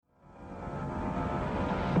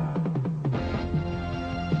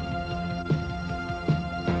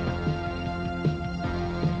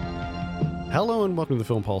Hello and welcome to the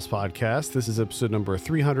Film Pulse podcast. This is episode number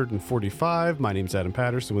 345. My name's Adam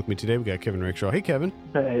Patterson. With me today we got Kevin Rickshaw. Hey, Kevin.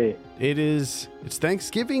 Hey. It's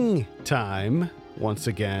Thanksgiving time once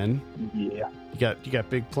again. Yeah. You got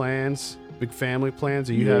big plans, big family plans.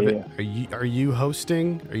 Are you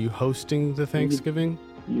hosting? Are you hosting the Thanksgiving?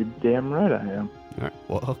 You're damn right I am. All right.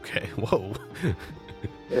 Well, okay. Whoa.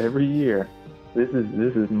 Every year. This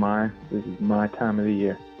is my time of the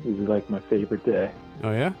year. This is like my favorite day.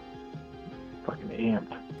 Oh yeah? Fucking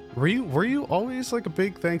amped. Were you always like a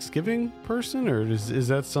big Thanksgiving person, or is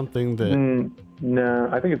that something that? No,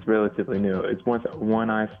 I think it's relatively new. It's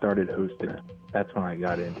when I started hosting it. That's when I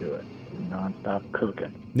got into it. Non-stop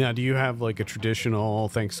cooking. Now, do you have like a traditional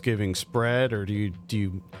Thanksgiving spread, or do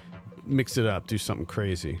you mix it up, do something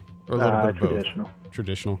crazy, or a little bit of traditional. Both?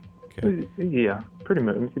 Traditional. Okay. Yeah, pretty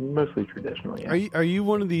mostly traditional. Yeah. Are you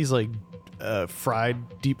one of these like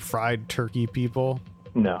deep fried turkey people?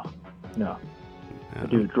 No. I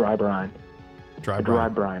do dry brine. Dry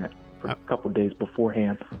brine it for a couple days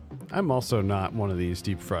beforehand. I'm also not one of these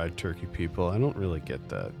deep fried turkey people. I don't really get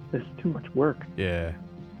that. It's too much work. Yeah.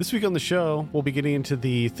 This week on the show, we'll be getting into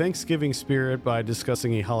the Thanksgiving spirit by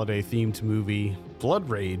discussing a holiday-themed movie, Blood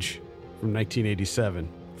Rage, from 1987.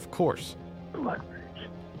 Of course. Blood Rage.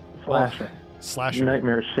 Slasher.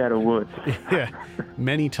 Nightmare Shadow Woods. Yeah.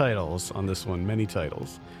 Many titles on this one. Many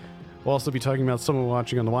titles. We'll also be talking about someone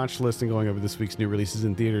watching on the watch list and going over this week's new releases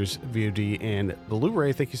in theaters, VOD, and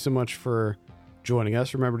Blu-ray. Thank you so much for joining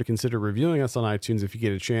us. Remember to consider reviewing us on iTunes if you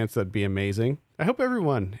get a chance. That'd be amazing. I hope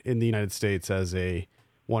everyone in the United States has a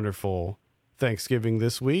wonderful Thanksgiving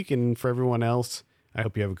this week. And for everyone else, I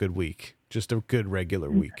hope you have a good week. Just a good regular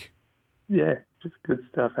week. Yeah, just good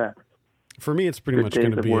stuff happens. For me, it's pretty much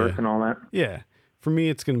going to be work and all that. Yeah. For me,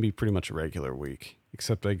 it's going to be pretty much a regular week,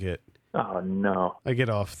 except I get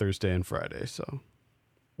off Thursday and Friday, so.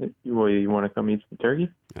 You want to come eat some turkey?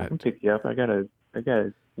 I can pick you up. I got a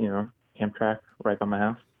Amtrak right by my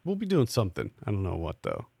house. We'll be doing something. I don't know what,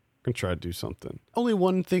 though. I'm going to try to do something. Only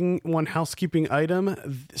one housekeeping item,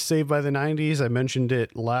 Saved by the 90s. I mentioned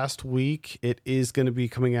it last week. It is going to be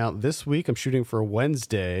coming out this week. I'm shooting for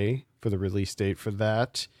Wednesday for the release date for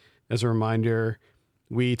that. As a reminder,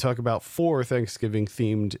 we talk about 4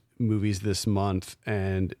 Thanksgiving-themed movies this month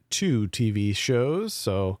and 2 TV shows,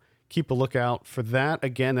 so keep a lookout for that.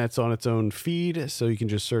 Again, that's on its own feed, so you can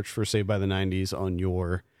just search for Saved by the 90s on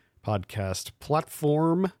your podcast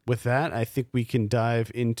platform. With that, I think we can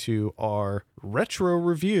dive into our retro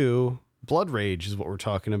review. Blood Rage is what we're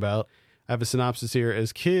talking about. I have a synopsis here.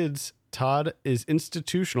 As kids, Todd is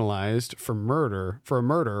institutionalized for a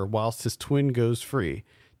murder whilst his twin goes free.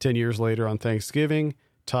 10 years later on Thanksgiving,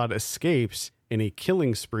 Todd escapes and a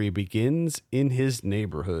killing spree begins in his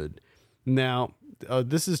neighborhood. Now,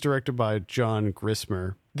 this is directed by John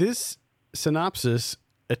Grissmer. This synopsis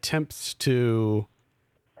attempts to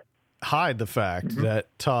hide the fact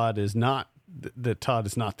that Todd is not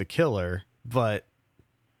the killer, but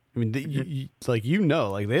I mean, they let you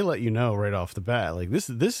know right off the bat, like this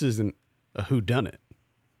isn't a whodunit.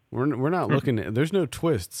 We're not looking at, there's no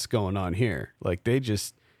twists going on here. Like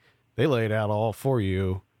they lay it out all for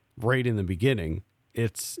you right in the beginning.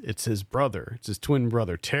 It's his brother. It's his twin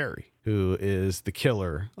brother, Terry, who is the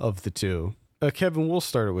killer of the two. Kevin, we'll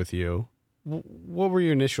start it with you. What were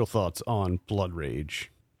your initial thoughts on Blood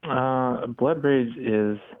Rage? Blood Rage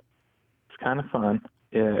it's kind of fun.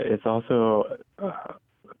 It's also a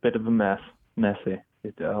bit of a messy.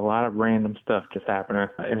 It's a lot of random stuff just happening,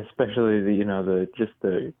 and especially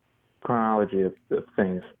the chronology of the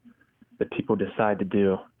things that people decide to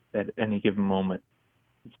do at any given moment.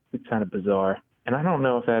 It's kind of bizarre. And I don't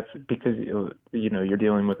know if that's because, you're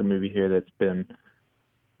dealing with a movie here that's been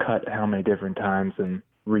cut how many different times and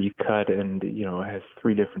recut and, has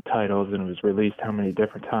 3 different titles and it was released how many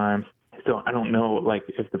different times. So I don't know, like,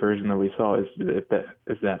 if the version that we saw is that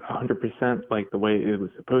 100% like the way it was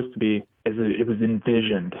supposed to be, as it was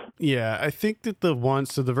envisioned. Yeah, I think that the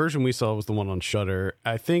version we saw was the one on Shudder.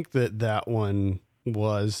 I think that one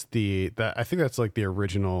was I think that's like the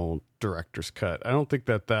original director's cut. I don't think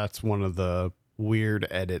that's one of the weird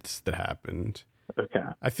edits that happened. Okay.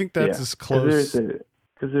 I think that's as close.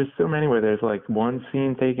 Because there's so many where there's like one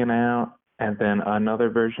scene taken out and then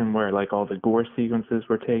another version where like all the gore sequences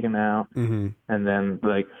were taken out. Mm-hmm. And then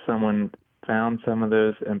like someone found some of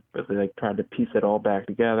those and like tried to piece it all back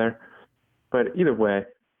together. But either way,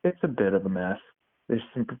 it's a bit of a mess. There's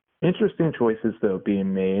some interesting choices, though,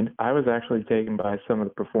 being made. I was actually taken by some of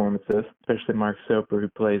the performances, especially Mark Soper, who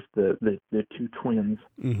plays the 2 twins.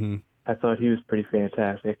 Mm-hmm. I thought he was pretty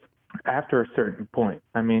fantastic. After a certain point,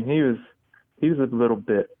 I mean, he was a little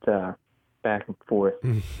bit back and forth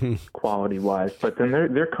quality wise. But then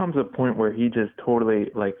there comes a point where he just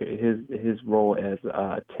totally, like, his role as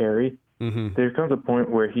Terry. There comes a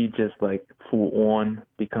point where he just like full on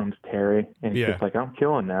becomes Terry, and he's just like, I'm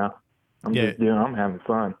killing now. I'm having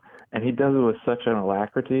fun, and he does it with such an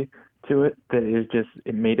alacrity to it that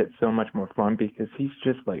it made it so much more fun, because he's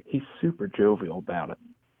super jovial about it.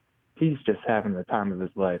 He's just having the time of his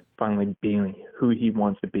life, finally being who he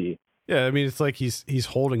wants to be. Yeah, I mean, it's like he's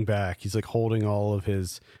holding back. He's like holding all of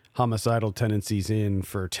his homicidal tendencies in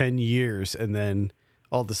for 10 years, and then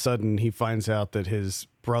all of a sudden he finds out that his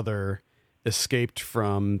brother escaped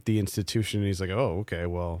from the institution, and he's like, oh, okay,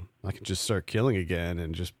 well, I can just start killing again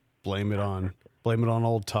and just blame it on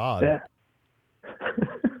old Todd. Yeah.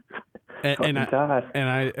 and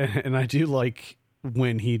I do like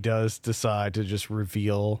when he does decide to just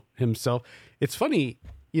reveal himself. It's funny,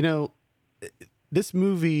 you know, this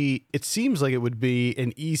movie, it seems like it would be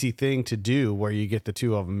an easy thing to do where you get the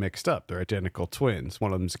two of them mixed up. They're identical twins.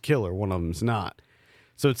 One of them's a killer, one of them's not.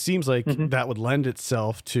 So it seems like that would lend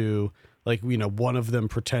itself to, like, you know, one of them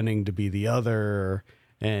pretending to be the other,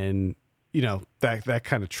 and, you know, that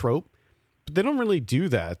kind of trope. But they don't really do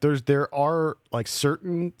that. There are like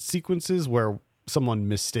certain sequences where someone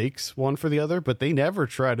mistakes one for the other, but they never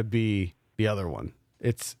try to be the other one.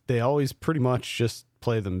 They always pretty much just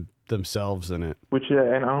play themselves in it. Which,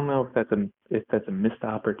 and I don't know if that's a missed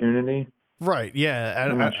opportunity. Right. Yeah.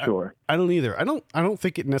 I'm not sure. I don't either. I don't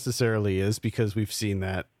think it necessarily is, because we've seen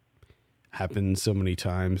that happen so many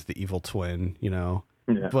times, the evil twin, you know.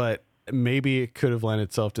 Yeah. But maybe it could have lent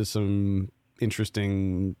itself to some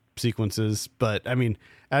interesting sequences. But I mean,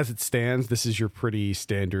 as it stands, this is your pretty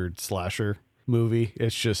standard slasher movie.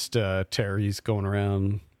 It's just Terry's going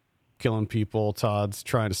around killing people. Todd's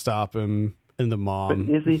trying to stop him, and the mom.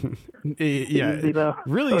 But is he? Yeah. Is he though?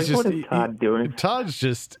 Really, like, what is Todd doing?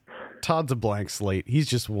 Todd's a blank slate. He's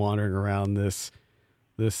just wandering around this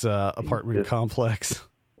apartment complex.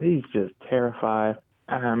 He's just terrified.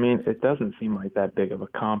 I mean, it doesn't seem like that big of a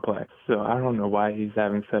complex, so I don't know why he's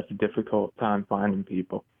having such a difficult time finding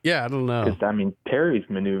people. Yeah, I don't know. Because, I mean, Terry's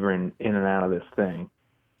maneuvering in and out of this thing.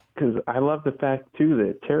 Because I love the fact, too,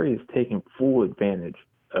 that Terry is taking full advantage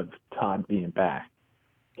of Todd being back.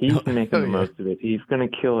 He's making the most of it. He's going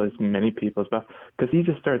to kill as many people as possible. Because he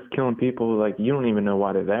just starts killing people like you don't even know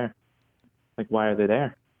why they're there. Like, why are they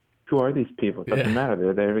there? Who are these people? It doesn't matter.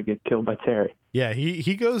 They're there to get killed by Terry. Yeah,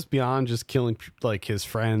 he goes beyond just killing like his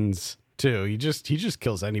friends too. He just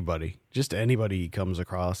kills anybody. Just anybody he comes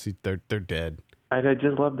across, they're dead. I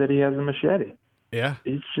just love that he has a machete. Yeah,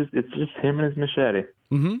 it's just him and his machete.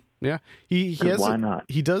 Mm-hmm. Yeah, he has. Why not?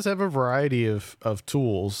 He does have a variety of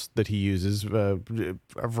tools that he uses. A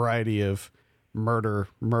variety of murder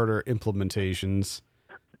implementations.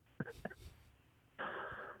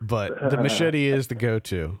 But the machete is the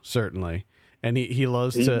go-to, certainly. And he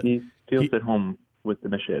loves to... He feels at home with the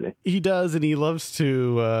machete. He does, and he loves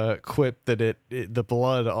to quip that the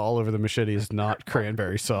blood all over the machete is not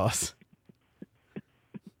cranberry sauce.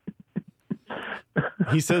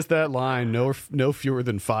 He says that line no fewer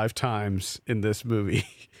than 5 times in this movie.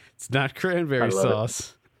 It's not cranberry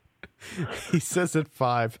sauce. He says it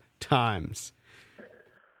 5 times.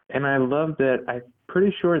 And I love that. I'm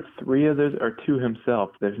pretty sure it's 3 of those are to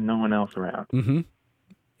himself. There's no one else around. Mm-hmm.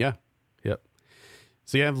 Yeah. Yep.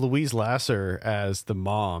 So you have Louise Lasser as the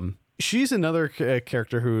mom. She's another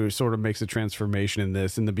character who sort of makes a transformation in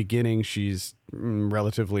this. In the beginning, she's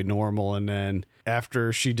relatively normal. And then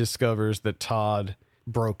after she discovers that Todd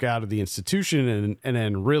broke out of the institution, and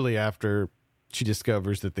then really after she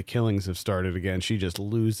discovers that the killings have started again, she just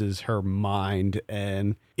loses her mind.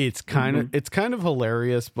 And it's kind of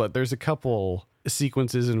hilarious, but there's a couple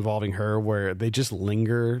sequences involving her where they just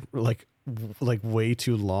linger like way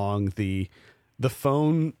too long. The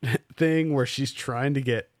phone thing where she's trying to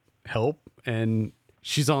get help and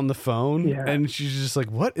she's on the phone and she's just like,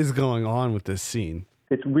 what is going on with this scene?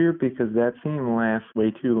 It's weird because that scene lasts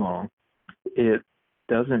way too long. It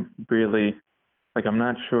doesn't really, like, I'm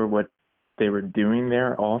not sure what they were doing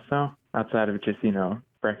there also, outside of just,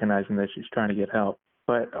 recognizing that she's trying to get help.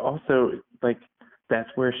 But also, like, that's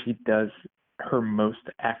where she does her most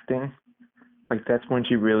acting. Like, that's when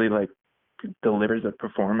she really, like, delivers a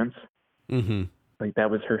performance. Mm-hmm. Like,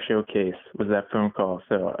 that was her showcase, was that phone call.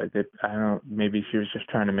 So maybe she was just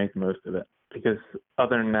trying to make the most of it. Because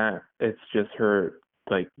other than that, it's just her,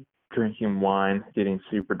 like, drinking wine, getting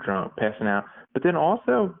super drunk, passing out, but then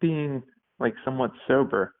also being, like, somewhat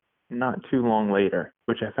sober not too long later,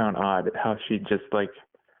 which I found odd, how she just, like,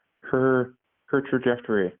 her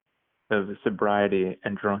trajectory of sobriety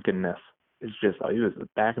and drunkenness is just, it was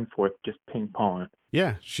back and forth, just ping-pong.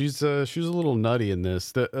 Yeah, she was a little nutty in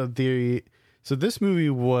this. So this movie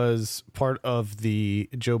was part of the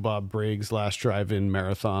Joe Bob Briggs Last Drive-In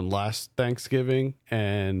Marathon last Thanksgiving,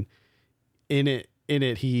 and in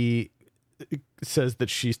it he says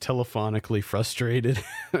that she's telephonically frustrated.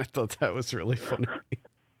 I thought that was really funny.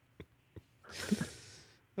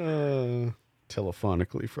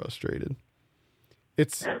 Telephonically frustrated.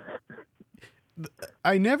 It's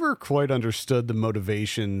I never quite understood the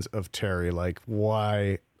motivations of Terry, like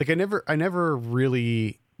why, like I never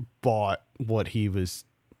really bought what he was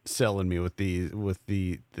selling me with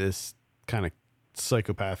this kind of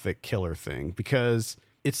psychopathic killer thing, because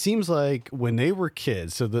it seems like when they were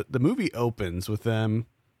kids, so the movie opens with them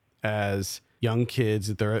as young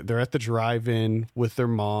kids. They're at the drive-in with their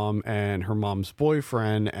mom and her mom's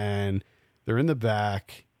boyfriend, and they're in the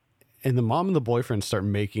back, and the mom and the boyfriend start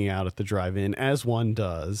making out at the drive-in, as one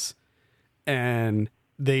does, and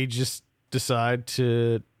they just decide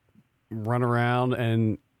to run around,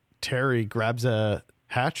 and Terry grabs a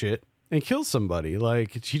hatchet and kills somebody.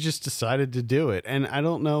 Like, she just decided to do it. And I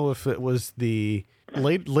don't know if it was the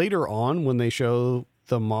later on when they show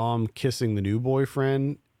the mom kissing the new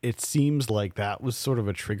boyfriend, it seems like that was sort of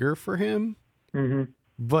a trigger for him. Mm-hmm.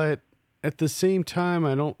 But at the same time,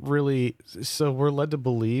 I don't really. So we're led to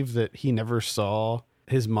believe that he never saw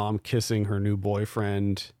his mom kissing her new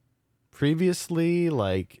boyfriend previously.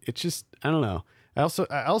 Like, it just, I don't know. I also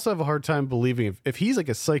have a hard time believing if he's like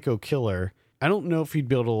a psycho killer, I don't know if he'd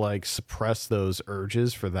be able to like suppress those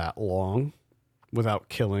urges for that long without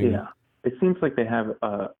killing. Yeah. It seems like they have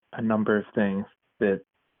a number of things that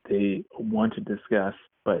they want to discuss,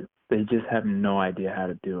 but they just have no idea how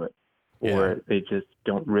to do it. Or they just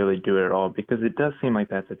don't really do it at all, because it does seem like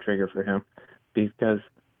that's a trigger for him, because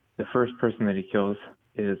the first person that he kills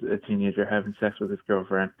is a teenager having sex with his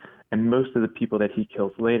girlfriend. And most of the people that he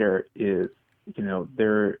kills later is, you know,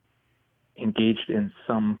 they're engaged in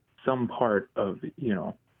some part of, you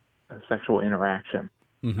know, a sexual interaction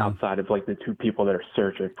outside of like the two people that are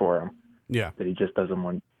searching for him. Yeah. That he just doesn't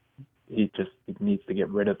want, he needs to get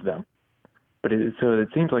rid of them. But so it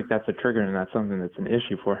seems like that's a trigger, and that's something that's an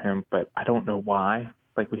issue for him, but I don't know why.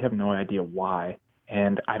 Like, we have no idea why.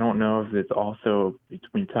 And I don't know if it's also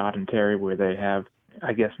between Todd and Terry where they have,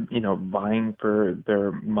 I guess, you know, vying for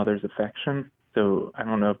their mother's affection. So I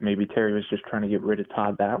don't know if maybe Terry was just trying to get rid of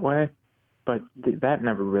Todd that way, but that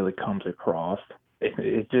never really comes across.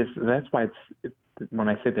 It just, that's why when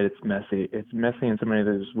I say that it's messy in so many of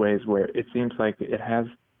those ways where it seems like it has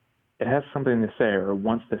something to say or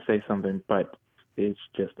wants to say something, but it's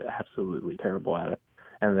just absolutely terrible at it.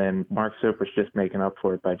 And then Mark Soper's just making up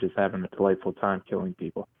for it by just having a delightful time killing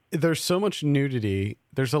people. There's so much nudity.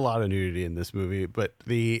 There's a lot of nudity in this movie, but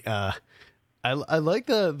I like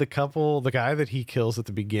the couple, the guy that he kills at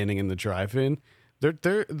the beginning in the drive-in.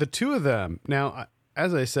 They're the two of them. Now,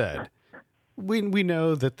 as I said, we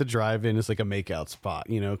know that the drive-in is like a makeout spot,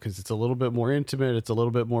 you know, because it's a little bit more intimate, it's a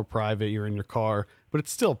little bit more private. You're in your car, but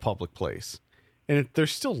it's still a public place, and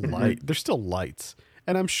there's still there's still lights.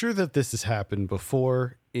 And I'm sure that this has happened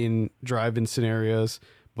before in drive-in scenarios,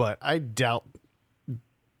 but I doubt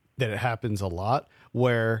that it happens a lot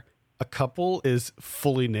where a couple is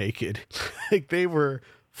fully naked. Like, they were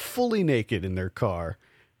fully naked in their car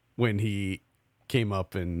when he came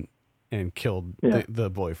up and killed the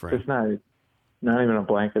boyfriend. It's not even a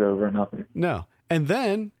blanket over, nothing. No. And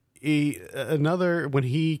then when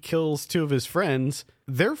he kills two of his friends,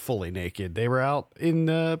 they're fully naked. They were out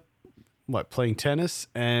in playing tennis,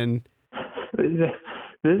 and this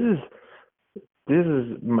is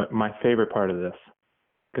my favorite part of this,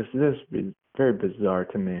 because this is very bizarre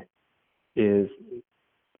to me, is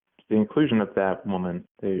the inclusion of that woman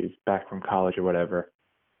who's back from college or whatever,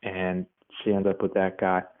 and she ends up with that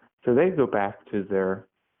guy. So they go back to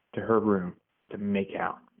her room to make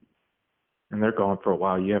out, and they're going for a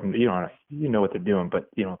while. You know what they're doing, but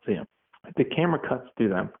you don't see them. The camera cuts to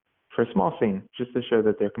them for a small scene, just to show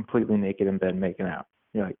that they're completely naked in bed making out.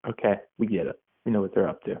 You're like, okay, we get it. We know what they're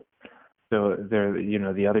up to. So they're, you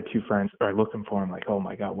know, the other two friends are looking for him, like, oh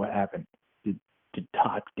my God, what happened? Did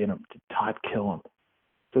Todd get him? Did Todd kill him?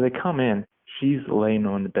 So they come in. She's laying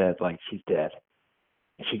on the bed like she's dead.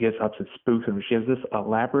 And she gets up to spook him. She has this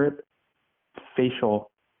elaborate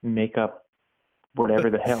facial makeup, whatever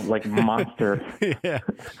the hell, like monster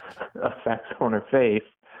effects on her face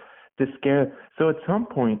to scare. So at some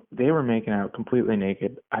point, they were making out completely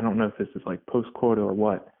naked. I don't know if this is like post-coital or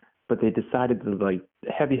what, but they decided to like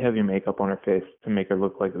heavy makeup on her face to make her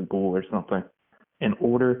look like a ghoul or something in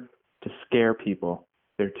order to scare people,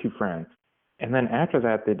 their two friends. And then after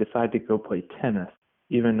that, they decide to go play tennis,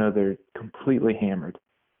 even though they're completely hammered.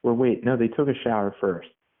 Or wait, no, they took a shower first,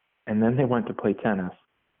 and then they went to play tennis,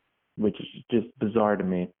 which is just bizarre to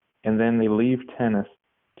me. And then they leave tennis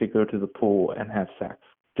to go to the pool and have sex.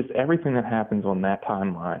 Just everything that happens on that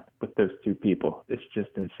timeline with those two people, it's just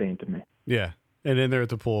insane to me. Yeah. And then they're at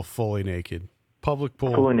the pool fully naked. Public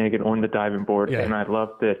pool. Fully naked on the diving board. Yeah. And I love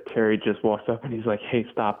that Terry just walks up and he's like, hey,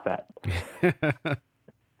 stop that.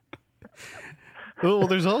 Well,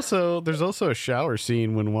 there's also a shower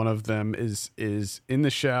scene when one of them is in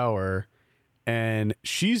the shower, and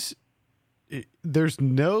there's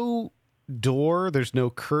no door, there's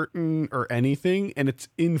no curtain or anything, and it's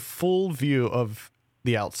in full view of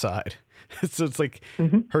the outside. So it's like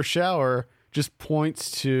her shower just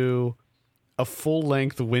points to a full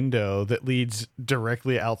length window that leads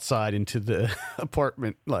directly outside into the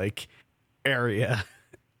apartment like area.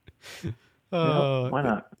 Why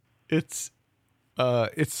not? It's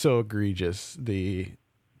so egregious, the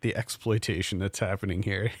exploitation that's happening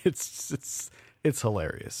here. It's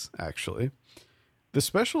hilarious, actually. The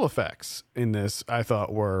special effects in this, I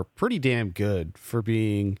thought, were pretty damn good for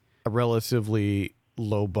being a relatively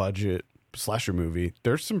low budget slasher movie.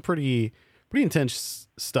 There's some pretty intense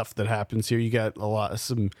stuff that happens here. You got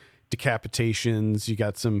some decapitations. You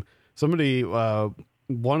got somebody,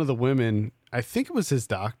 one of the women, I think it was his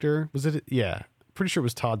doctor. Was it? Yeah. Pretty sure it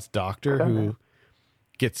was Todd's doctor who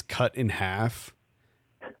gets cut in half.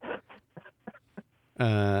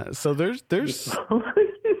 So there's Todd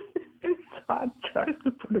tries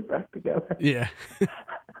to put it back together. Yeah.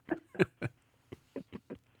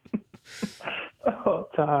 Oh,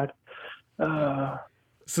 Todd.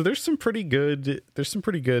 So there's some pretty good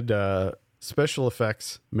special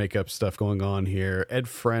effects makeup stuff going on here. Ed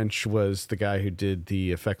French was the guy who did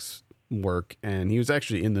the effects work, and he was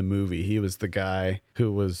actually in the movie. He was the guy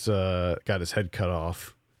who was got his head cut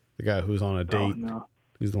off. The guy who's on a date. Oh, no.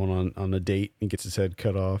 He's the one on a date and gets his head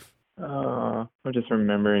cut off. I'm just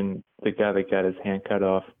remembering the guy that got his hand cut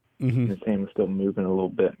off. Mm-hmm. His hand was still moving a little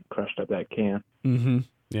bit and crushed up that can. Mm-hmm.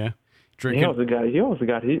 Yeah. He also got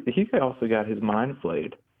his mind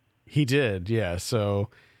flayed. He did, yeah. So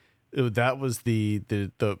that was the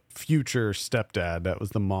future stepdad. That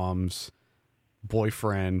was the mom's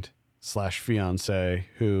boyfriend / fiance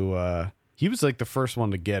who he was like the first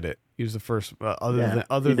one to get it. He was the first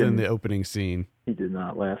other than the opening scene. He did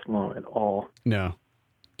not last long at all. No.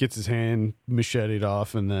 Gets his hand macheted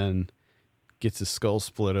off and then gets his skull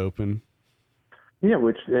split open. Yeah,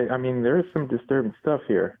 which, I mean, there is some disturbing stuff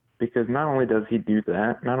here, because not only does he do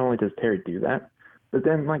that, not only does Terry do that, but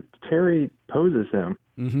then, like, Terry poses him.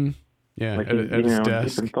 Mm-hmm. Yeah, like, at his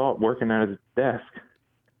desk. Deep in thought, working at his desk.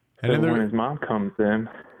 And so when his mom comes in,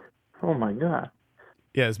 oh my God.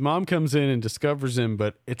 Yeah, his mom comes in and discovers him,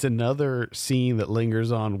 but it's another scene that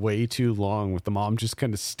lingers on way too long with the mom just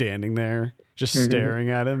kind of standing there, just staring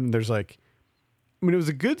at him. There's like, I mean, it was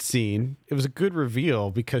a good scene. It was a good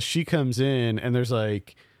reveal because she comes in and there's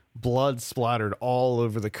like blood splattered all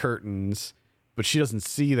over the curtains, but she doesn't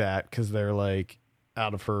see that because they're like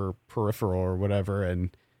out of her peripheral or whatever. And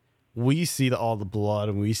we see all the blood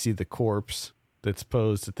and we see the corpse that's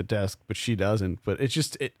posed at the desk, but she doesn't. But it's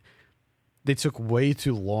just, they took way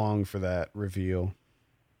too long for that reveal.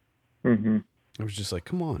 Mm-hmm. I was just like,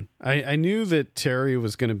 come on. I knew that Terry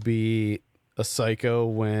was going to be a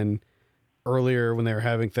psycho earlier when they were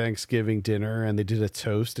having Thanksgiving dinner and they did a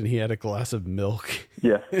toast and he had a glass of milk.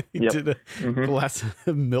 Yeah. He did a glass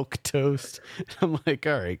of milk toast. I'm like,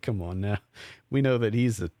 all right, come on now. We know that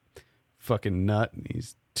he's a fucking nut and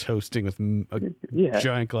he's toasting with a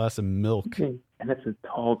giant glass of milk. And it's a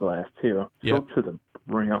tall glass too. Filled to the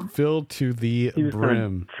brim. Filled to the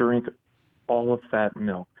brim. Drink all of that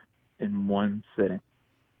milk in one sitting.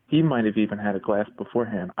 He might have even had a glass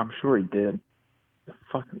beforehand. I'm sure he did. The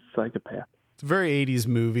fucking psychopath. It's a very 80s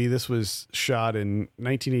movie. This was shot in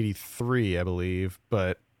 1983, I believe,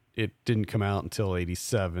 but it didn't come out until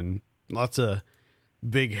 87. Lots of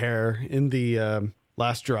big hair in the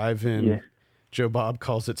Last Drive-In. Yeah. Joe Bob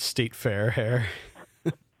calls it State Fair hair.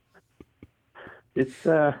 It's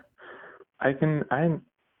I can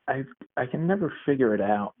never figure it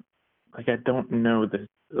out. Like, I don't know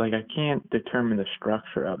I can't determine the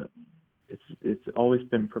structure of it. It's always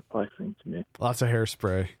been perplexing to me. Lots of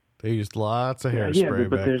hairspray. They used lots of hairspray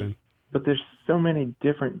back then. But there's so many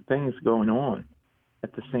different things going on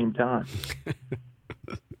at the same time.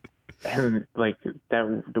 And like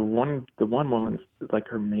that, the one woman, like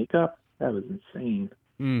her makeup, that was insane.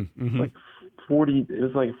 Mm-hmm. Like 40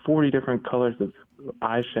 different colors of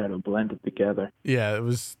eyeshadow blended together. Yeah,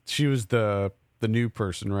 she was the new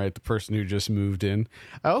person, right? The person who just moved in.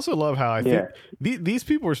 I also love how I think these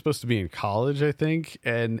people were supposed to be in college, I think,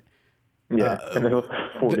 and and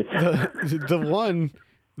 40. The one,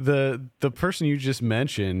 the person you just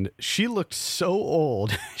mentioned, she looked so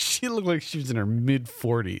old. She looked like she was in her mid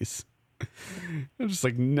 40s. I'm just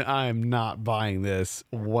like, I am not buying this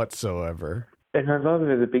whatsoever. And I love it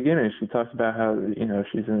at the beginning. She talks about how,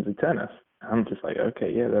 she's into tennis. I'm just like,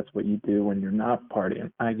 okay, yeah, that's what you do when you're not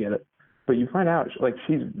partying. I get it. But you find out, like,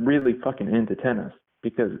 she's really fucking into tennis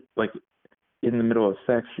because, like, in the middle of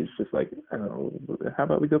sex, she's just like, oh, how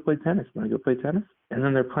about we go play tennis? Want to go play tennis? And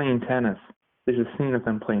then they're playing tennis. There's a scene of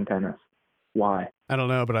them playing tennis. Why? I don't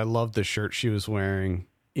know, but I loved the shirt she was wearing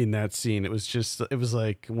in that scene. It was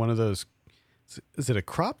like one of those, is it a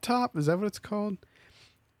crop top? Is that what it's called?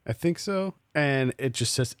 I think so. And it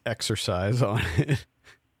just says exercise on it.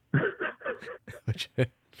 Which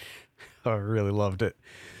I really loved it.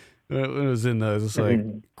 It was in those like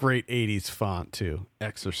great 80s font too.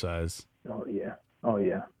 Exercise. Oh yeah.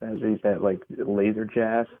 That like laser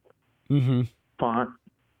jazz font.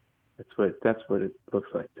 That's what it looks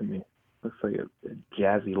like to me. Looks like a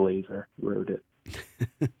jazzy laser wrote it.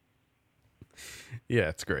 Yeah,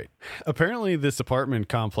 it's great. Apparently this apartment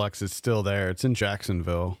complex is still there. It's in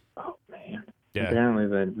Jacksonville. Oh man. Yeah. Apparently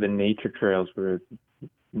the nature trails were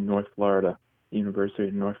North Florida, University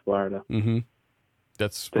of North Florida. Mm-hmm.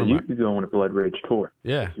 That's so you could go on a Blood Rage tour.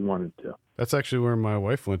 Yeah. If you wanted to. That's actually where my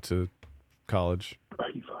wife went to college. Are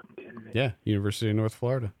you fucking kidding me? Yeah, University of North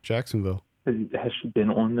Florida, Jacksonville. Has she been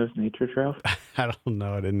on those nature trails? I don't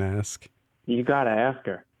know. I didn't ask. You got to ask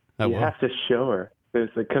her. You have to show her.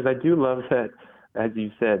 Because I do love that, as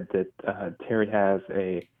you said, that Terry has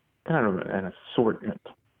a kind of an assortment,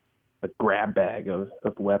 a grab bag of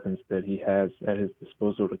weapons that he has at his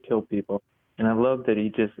disposal to kill people. And I love that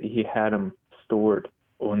he had them stored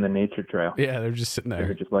on the nature trail. Yeah, they're just sitting there.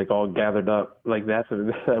 They're just like all gathered up. Like that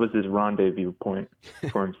was his rendezvous point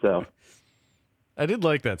for himself. I did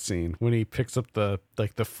like that scene when he picks up the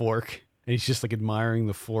fork and he's just like admiring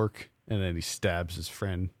the fork and then he stabs his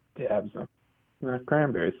friend. Stabs him.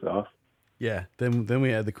 Cranberry sauce. Yeah, then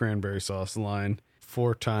we had the cranberry sauce line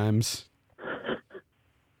 4 times.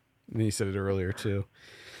 And he said it earlier too.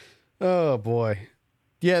 Oh boy.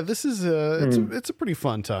 Yeah, this is it's a pretty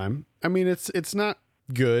fun time. I mean, it's not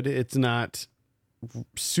good. It's not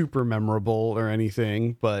super memorable or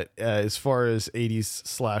anything, but as far as 80s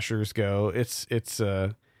slashers go, it's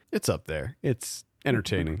up there. It's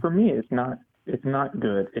entertaining. For me, it's not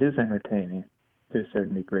good. It is entertaining to a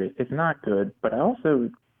certain degree. It's not good, but I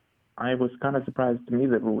was kind of surprised to me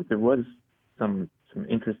that there was some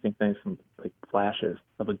interesting things, some like flashes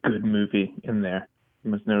of a good movie in there.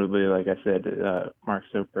 Most notably, like I said, Mark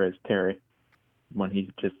Soper as Terry, when he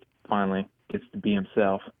just finally gets to be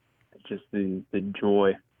himself. It's just the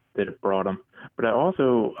joy that it brought him. But I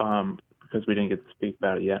also, because we didn't get to speak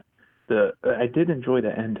about it yet, I did enjoy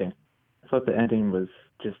the ending. I thought the ending was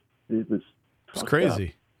it was crazy. Up.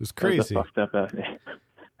 It was crazy. It was a fucked up ending.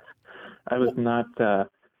 I was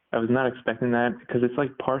not expecting that because it's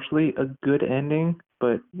like partially a good ending,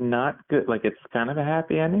 but not good. Like it's kind of a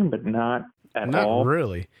happy ending, but not at all. Not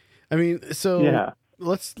really. I mean, so yeah.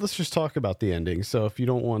 Let's just talk about the ending. So if you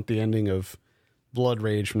don't want the ending of Blood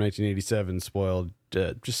Rage from 1987 spoiled,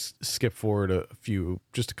 just skip forward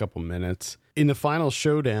just a couple minutes. In the final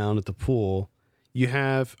showdown at the pool, you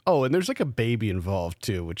have, and there's like a baby involved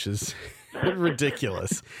too, which is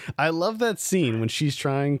ridiculous. I love that scene when she's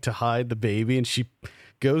trying to hide the baby and she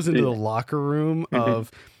goes into the locker room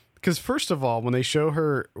because first of all, when they show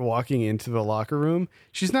her walking into the locker room,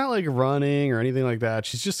 she's not like running or anything like that.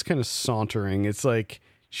 She's just kind of sauntering. It's like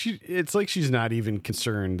she's not even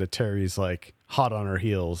concerned that Terry's like hot on her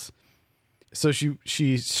heels. So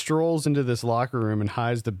she strolls into this locker room and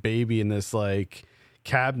hides the baby in this like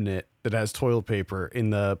cabinet that has toilet paper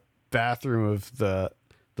in the bathroom of the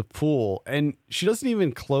pool, and she doesn't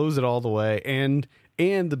even close it all the way, and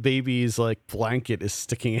the baby's like blanket is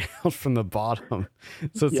sticking out from the bottom.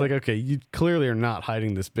 So it's like, okay, you clearly are not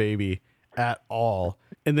hiding this baby at all.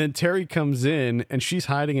 And then Terry comes in and she's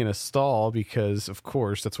hiding in a stall because of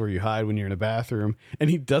course that's where you hide when you're in a bathroom, and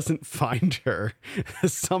he doesn't find her.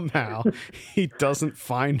 Somehow he doesn't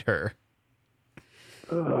find her.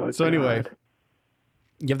 So anyway,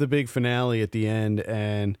 you have the big finale at the end,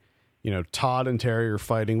 and Todd and Terry are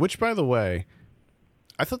fighting, which by the way,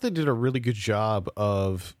 I thought they did a really good job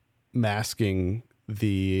of masking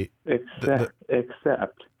except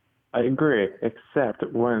I agree, except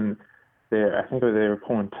when I think they were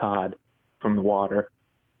pulling Todd from the water.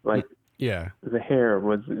 Like, yeah, the hair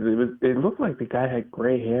it looked like the guy had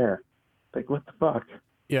gray hair. Like, what the fuck?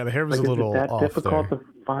 Yeah, the hair was a little off there.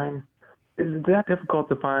 Is it that difficult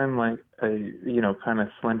to find like a, kind of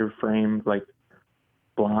slender frame, like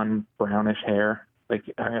blonde, brownish hair? Like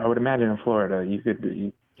I would imagine in Florida, you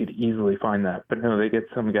could easily find that. But no, they get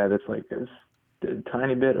some guy that's like a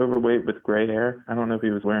tiny bit overweight with gray hair. I don't know if he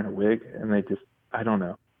was wearing a wig, and I don't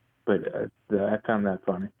know. But I found that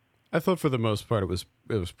funny. I thought for the most part it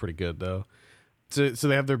was pretty good though. So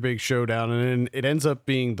they have their big showdown, and then it ends up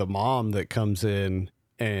being the mom that comes in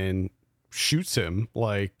and shoots him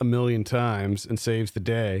like a million times and saves the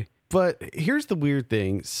day. But here's the weird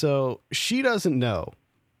thing. So she doesn't know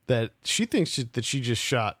that she thinks that she just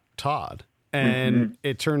shot Todd. And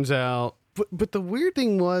it turns out, but the weird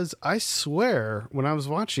thing was, I swear when I was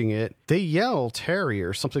watching it, they yell Terry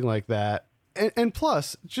or something like that. And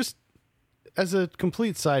plus, just as a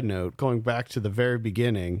complete side note, going back to the very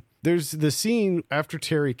beginning, there's the scene after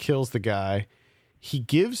Terry kills the guy. He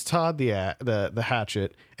gives Todd the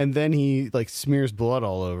hatchet, and then he like smears blood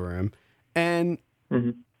all over him. And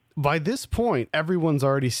by this point, everyone's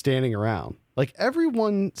already standing around. Like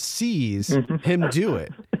everyone sees him do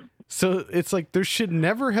it. So it's like there should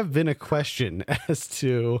never have been a question as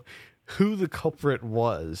to who the culprit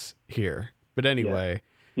was here. But anyway.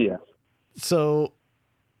 Yeah. So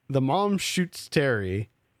the mom shoots Terry,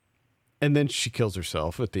 and then she kills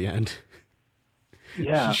herself at the end.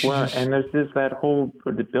 Yeah, well, and there's that whole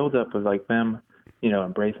the buildup of like them,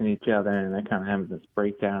 embracing each other, and they kind of having this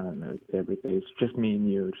breakdown, and everything. It's just me and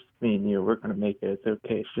you. It's just me and you. We're gonna make it. It's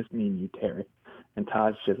okay. It's just me and you, Terry. And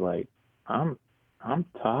Todd's just like, I'm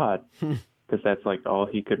Todd, because that's like all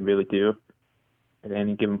he could really do at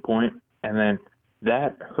any given point. And then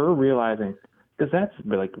her realizing, because that's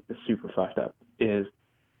like super fucked up, is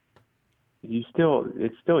it's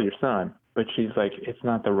still your son, but she's like, it's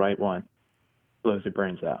not the right one. Blows her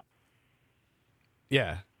brains out.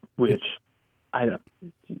 Yeah. Which I don't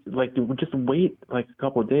like. Just wait like a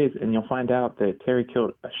couple of days, and you'll find out that Terry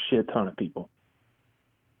killed a shit ton of people.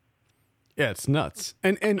 Yeah, it's nuts.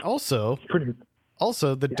 And also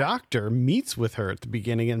the doctor meets with her at the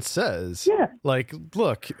beginning and says, like,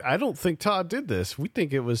 look, I don't think Todd did this. We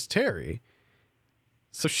think it was Terry.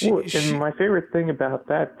 So and my favorite thing about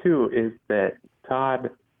that too is that Todd,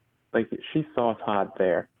 like, she saw Todd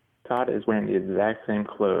there. Todd is wearing the exact same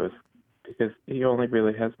clothes because he only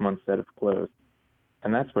really has one set of clothes,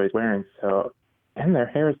 and that's what he's wearing. So, and their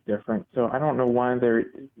hair is different. So I don't know why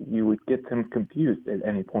you would get them confused at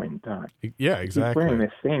any point in time. Yeah, exactly. He's wearing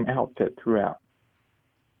the same outfit throughout.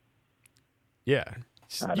 Yeah.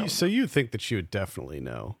 So you think that she would definitely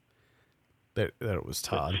know that it was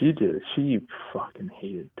Todd? But she did. She fucking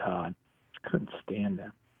hated Todd. She couldn't stand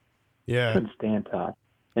him. Yeah. Couldn't stand Todd.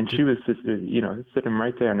 And she was just, sitting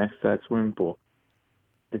right there next to that swimming pool.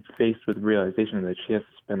 It's faced with the realization that she has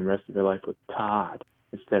to spend the rest of her life with Todd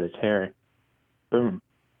instead of Terry. Boom.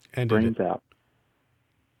 Brains out.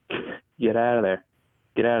 Get out of there.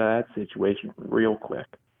 Get out of that situation real quick.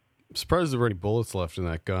 I'm surprised there were any bullets left in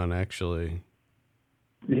that gun, actually.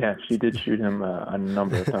 Yeah, she did shoot him a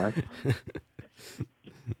number of times.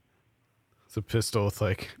 It's a pistol with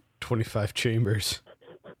like 25 chambers.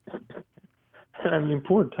 I mean,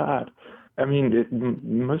 poor Todd. I mean,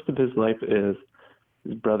 most of his life is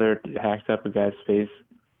his brother hacked up a guy's face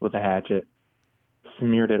with a hatchet,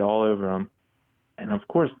 smeared it all over him. And of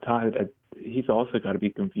course, Todd, he's also got to be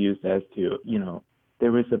confused as to,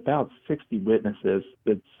 there was about 60 witnesses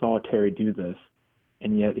that saw Terry do this,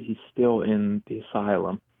 and yet he's still in the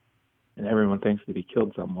asylum, and everyone thinks that he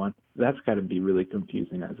killed someone. That's got to be really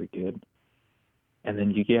confusing as a kid. And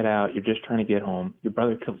then you get out, you're just trying to get home. Your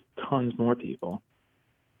brother kills tons more people.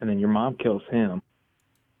 And then your mom kills him.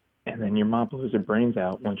 And then your mom blows her brains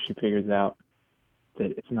out when she figures out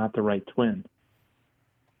that it's not the right twin.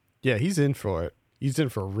 Yeah, he's in for it. He's in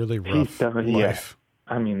for a really rough life. Yeah.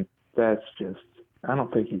 I mean, that's just, I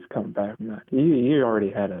don't think he's coming back from that. He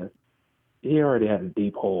already had a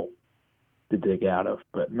deep hole to dig out of,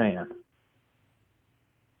 but man.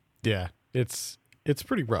 Yeah, it's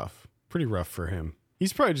pretty rough. Pretty rough for him.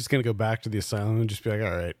 He's probably just going to go back to the asylum and just be like,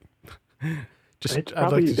 all right.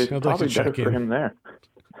 I'd like to check in. For him there.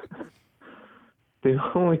 The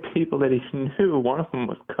only people that he knew, one of them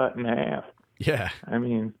was cut in half. Yeah. I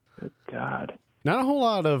mean, good God. Not a whole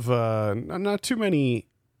lot of, not too many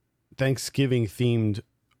Thanksgiving themed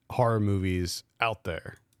horror movies out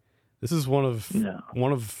there. This is one of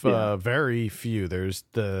very few. There's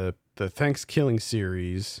the Thanksgiving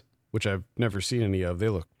series, which I've never seen any of. They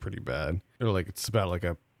look pretty bad. They're like, it's about like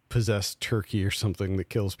a possessed turkey or something that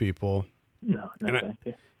kills people. No, thank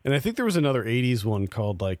you. And I think there was another 80s one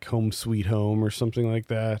called like Home Sweet Home or something like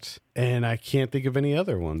that. And I can't think of any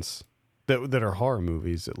other ones that are horror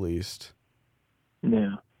movies, at least.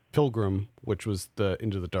 Yeah. Pilgrim, which was the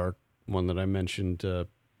Into the Dark one that I mentioned a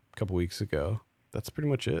couple weeks ago. That's pretty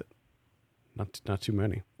much it. Not too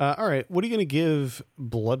many. All right, what are you going to give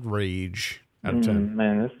Blood Rage out of 10?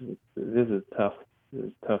 Man, this is tough. This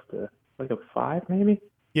is tough to like a 5 maybe.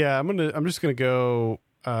 Yeah, I'm just gonna go.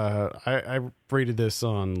 I rated this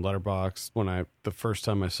on Letterboxd when the first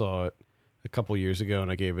time I saw it a couple years ago, and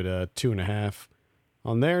I gave it a 2.5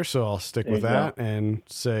 on there. So I'll stick with that and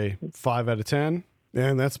say 5 out of 10.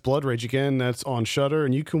 And that's Blood Rage again. That's on Shudder,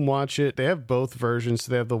 and you can watch it. They have both versions.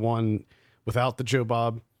 They have the one without the Joe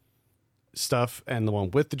Bob stuff and the one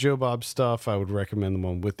with the Joe Bob stuff. I would recommend the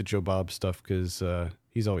one with the Joe Bob stuff because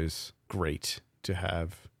he's always great to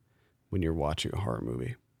have when you're watching a horror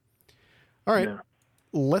movie. All right,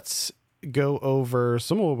 let's go over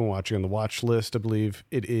some of what we've been watching on the watch list. I believe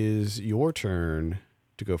it is your turn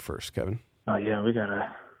to go first, Kevin. Oh yeah, we got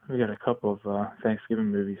a couple of Thanksgiving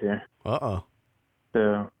movies here. Uh-oh.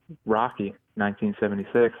 So Rocky,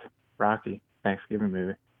 1976, Rocky Thanksgiving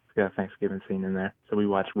movie. It's got a Thanksgiving scene in there. So we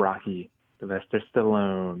watched Rocky, Sylvester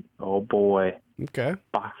Stallone. Oh boy. Okay.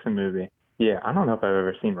 Boxing movie. Yeah, I don't know if I've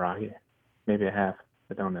ever seen Rocky. Maybe I have.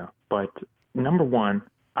 I don't know. But number one,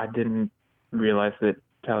 I didn't realize that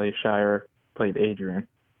Talia Shire played Adrian.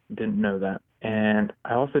 Didn't know that. And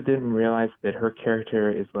I also didn't realize that her character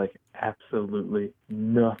is like absolutely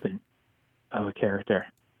nothing of a character.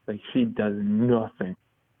 Like she does nothing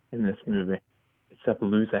in this movie except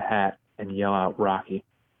lose a hat and yell out Rocky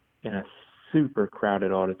in a super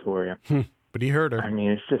crowded auditorium. But he heard her. I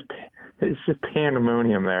mean, it's just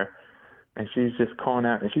pandemonium there. And she's just calling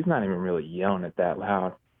out, and she's not even really yelling it that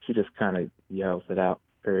loud. She just kind of yells it out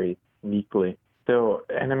very meekly. So,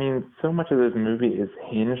 and I mean, so much of this movie is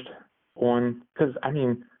hinged on, because I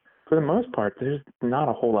mean, for the most part, there's not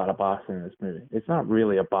a whole lot of boxing in this movie. It's not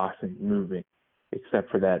really a boxing movie, except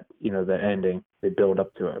for that, you know, the ending. They build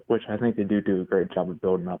up to it, which I think they do a great job of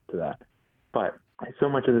building up to that. But so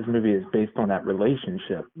much of this movie is based on that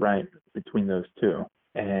relationship, right, between those two.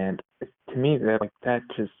 And to me, that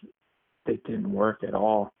just, they didn't work at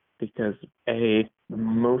all because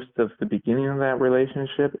most of the beginning of that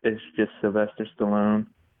relationship is just Sylvester Stallone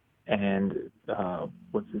and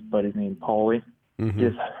what's his buddy's name, Paulie,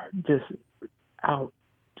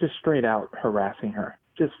 just straight out harassing her,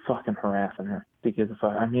 just fucking harassing her. Because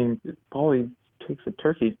Paulie takes a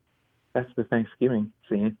turkey. That's the Thanksgiving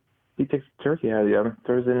scene. He takes the turkey out of the oven,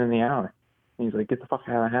 throws it in the alley. And he's like, "Get the fuck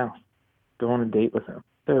out of the house. Go on a date with him."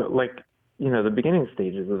 So the beginning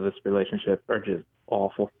stages of this relationship are just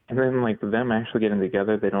awful. And then them actually getting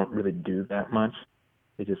together, they don't really do that much.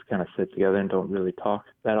 They just kind of sit together and don't really talk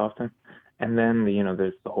that often. And then,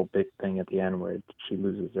 there's the whole big thing at the end where she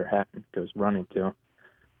loses her hat and goes running to him.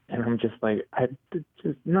 And I'm just I'm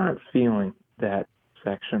just not feeling that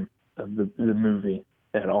section of the movie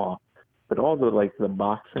at all. But all the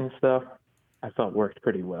boxing stuff, I thought worked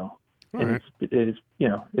pretty well. All and right.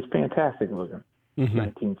 it's fantastic looking.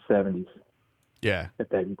 1970s. Yeah. At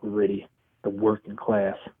that gritty, the working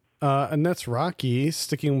class. And that's Rocky.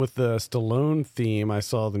 Sticking with the Stallone theme, I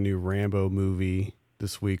saw the new Rambo movie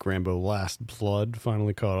this week, Rambo Last Blood.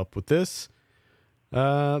 Finally caught up with this.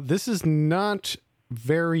 This is not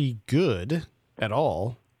very good at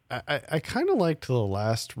all. I kind of liked the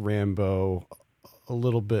last Rambo a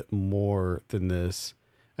little bit more than this.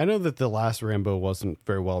 I know that the last Rambo wasn't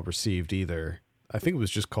very well received either. I think it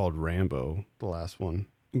was just called Rambo, the last one.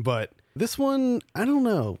 But this one, I don't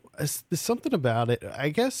know. There's something about it. I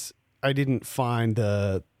guess I didn't find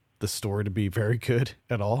the story to be very good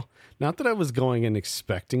at all. Not that I was going and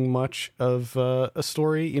expecting much of a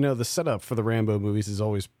story. The setup for the Rambo movies is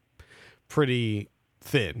always pretty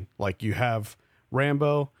thin. Like you have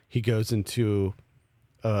Rambo, he goes into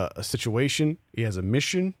a situation, he has a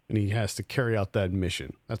mission, and he has to carry out that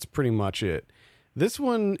mission. That's pretty much it. This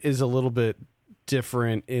one is a little bit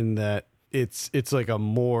different in that it's like a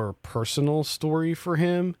more personal story for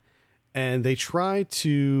him, and they try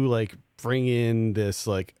to bring in this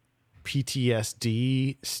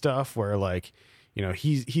PTSD stuff where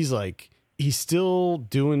he's still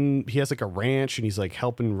doing, he has a ranch and he's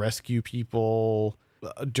helping rescue people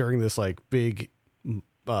during this big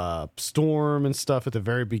storm and stuff at the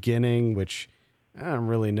very beginning, which I don't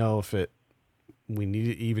really know if we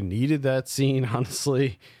needed that scene,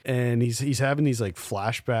 honestly. And he's having these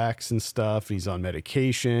flashbacks and stuff. He's on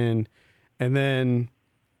medication, and then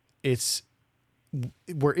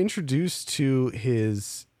we're introduced to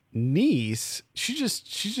his niece. She's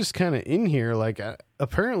just kind of in here.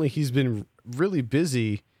 Apparently he's been really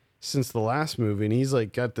busy since the last movie, and he's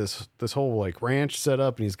got this whole ranch set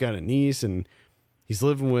up, and he's got a niece, and he's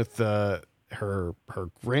living with her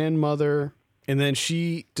grandmother. And then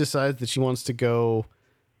she decides that she wants to go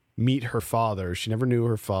meet her father. She never knew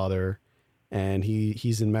her father. and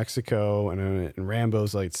he's in Mexico, and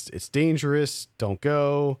Rambo's like, it's dangerous, don't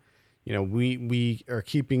go. You know, we are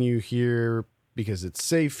keeping you here because it's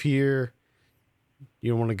safe here.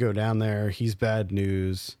 You don't want to go down there. He's bad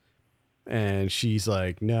news. And she's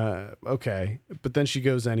like, no, okay. But then she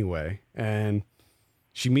goes anyway. And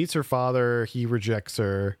she meets her father. He rejects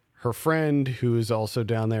her. Her friend, who is also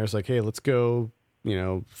down there, is like, hey, let's go, you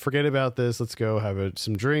know, forget about this. Let's go have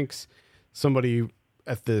some drinks. Somebody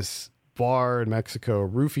at this bar in Mexico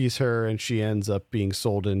roofies her, and she ends up being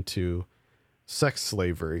sold into sex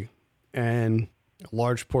slavery. And a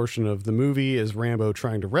large portion of the movie is Rambo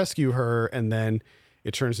trying to rescue her. And then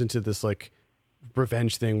it turns into this like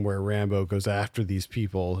revenge thing where Rambo goes after these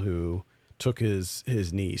people who took his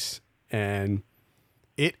niece. And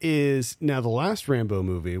it is now the last Rambo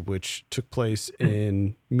movie, which took place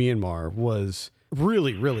in Myanmar, was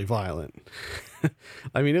really, really violent.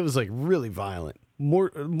 I mean, it was like really violent,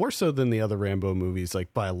 more so than the other Rambo movies,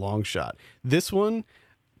 like by a long shot. This one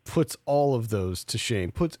puts all of those to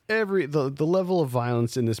shame, puts the level of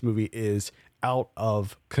violence in this movie is out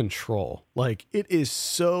of control. Like, it is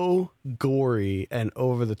so gory and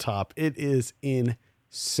over the top. It is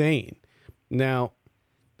insane. Now,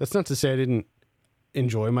 that's not to say I didn't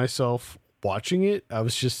enjoy myself watching it. I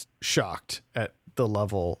was just shocked at the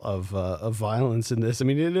level of violence in this. I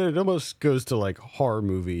mean, it almost goes to like horror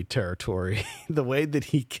movie territory. The way that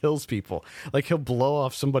he kills people, like he'll blow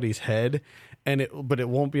off somebody's head, but it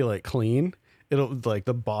won't be like clean. It'll like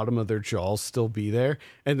the bottom of their jaw still be there,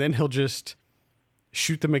 and then he'll just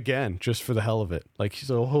shoot them again just for the hell of it. Like,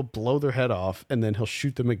 so he'll blow their head off, and then he'll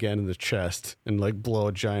shoot them again in the chest and like blow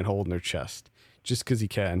a giant hole in their chest just because he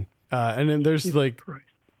can. And then there's like,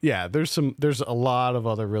 yeah, there's a lot of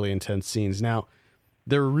other really intense scenes. Now,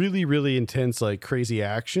 they're really, really intense, like crazy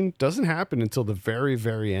action doesn't happen until the very,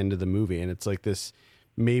 very end of the movie. And it's like this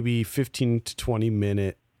maybe 15 to 20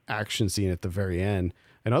 minute action scene at the very end.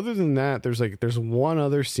 And other than that, there's one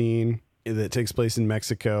other scene that takes place in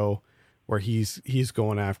Mexico where he's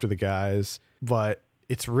going after the guys, but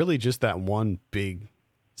it's really just that one big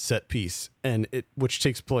set piece, and which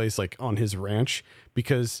takes place like on his ranch,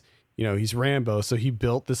 because you know he's Rambo, so he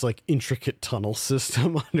built this like intricate tunnel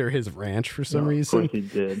system under his ranch for some reason. Of course he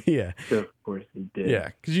did. Yeah, of course he did. Yeah,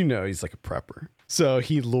 because you know he's like a prepper. So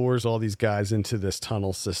he lures all these guys into this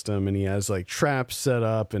tunnel system, and he has like traps set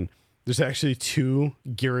up, and there's actually 2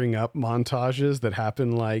 gearing up montages that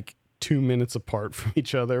happen like 2 minutes apart from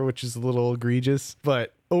each other, which is a little egregious.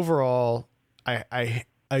 But overall, I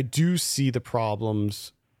do see the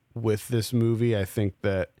problems with this movie. I think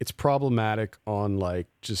that it's problematic on like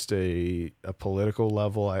just a political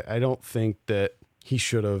level. I don't think that he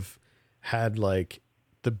should have had like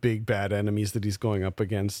the big bad enemies that he's going up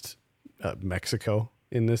against, Mexico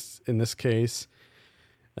in this case,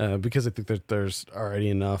 because I think that there's already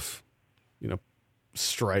enough, you know,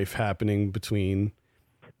 strife happening between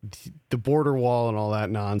the border wall and all that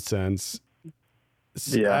nonsense.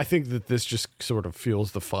 Yeah. I think that this just sort of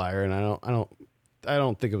fuels the fire, and I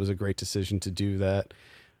don't think it was a great decision to do that.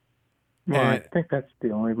 Well, I think that's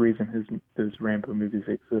the only reason those Rambo movies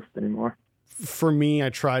exist anymore. For me, I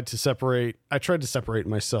tried to separate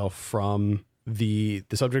myself from the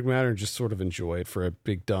subject matter and just sort of enjoy it for a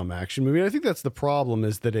big dumb action movie. And I think that's the problem,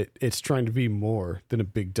 is that it's trying to be more than a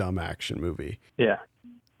big dumb action movie. Yeah.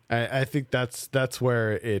 I think that's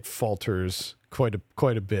where it falters quite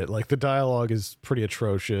a bit. Like, the dialogue is pretty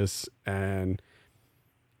atrocious, and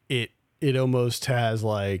it almost has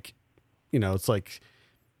like, you know, it's like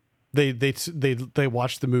they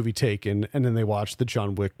watched the movie Taken, and then they watched the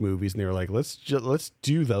John Wick movies, and they were like, let's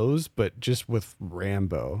do those, but just with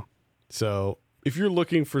Rambo. So if you're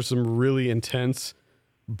looking for some really intense,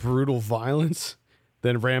 brutal violence,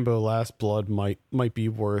 then Rambo: Last Blood might be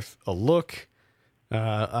worth a look.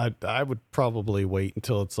 I would probably wait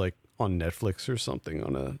until it's like on Netflix or something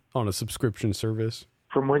on a subscription service.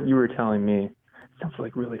 From what you were telling me, it sounds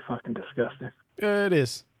like really fucking disgusting. It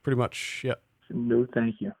is pretty much, yeah. No,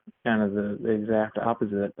 thank you. Kind of the exact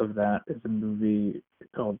opposite of that is a movie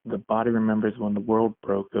called The Body Remembers When the World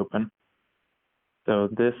Broke Open. So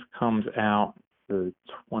this comes out the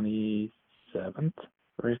 27th,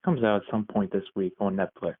 or it comes out at some point this week on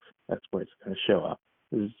Netflix. That's where it's going to show up.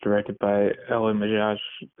 This is directed by Ella Majaj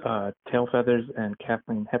Tailfeathers and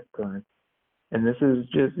Kathleen Hepburn. And this is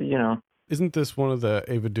just, you know... Isn't this one of the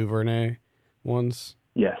Ava DuVernay ones?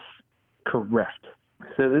 Yes, correct.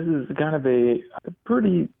 So this is kind of a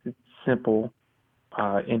pretty simple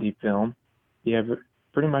indie film. You have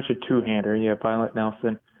pretty much a two-hander. You have Violet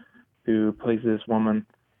Nelson, who plays this woman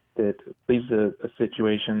that leaves a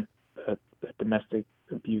situation, a domestic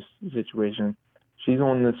abuse situation. She's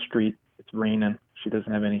on the street. It's It's raining. She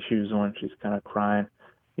doesn't have any shoes on. She's kind of crying.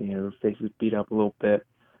 Her face is beat up a little bit,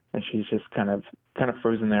 and she's just kind of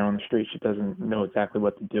frozen there on the street. She doesn't know exactly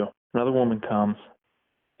what to do. Another woman comes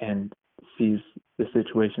and sees the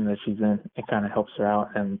situation that she's in and kind of helps her out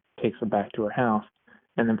and takes her back to her house.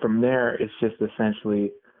 And then from there, it's just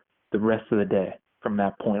essentially the rest of the day from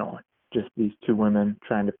that point on. Just these two women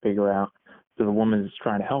trying to figure out. So the woman is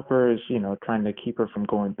trying to help her, is, trying to keep her from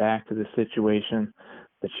going back to the situation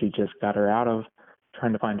that she just got her out of,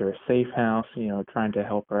 trying to find her a safe house, trying to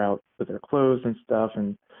help her out with her clothes and stuff.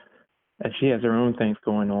 And she has her own things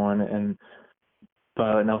going on. And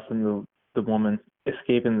Violet Nelson, the woman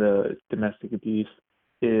escaping the domestic abuse,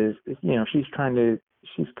 is she's kind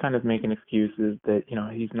of making excuses that,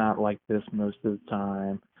 he's not like this most of the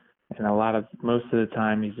time. And most of the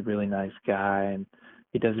time he's a really nice guy and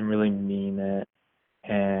he doesn't really mean it.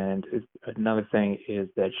 And another thing is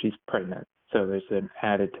that she's pregnant. So there's an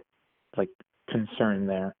added concern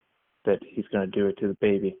there that he's going to do it to the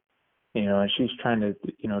baby, and she's trying to,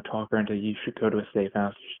 talk her into, you should go to a safe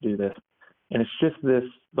house, you should do this. And it's just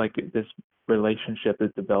this relationship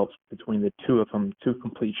that develops between the two of them, two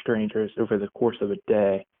complete strangers, over the course of a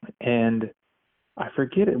day. And I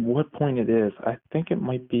forget at what point it is. I think it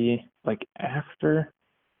might be after,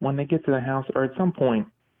 when they get to the house, or at some point.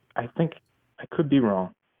 I think I could be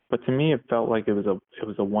wrong, but to me it felt like it was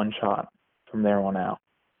a one shot from there on out.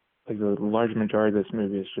 The large majority of this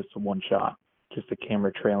movie is just a one shot, just the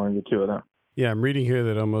camera trailing the two of them. Yeah, I'm reading here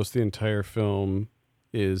that almost the entire film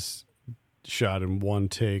is shot in one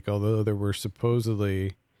take, although there were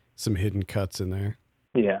supposedly some hidden cuts in there.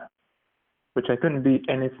 Yeah, which I couldn't be,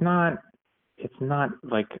 and it's not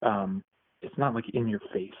like in your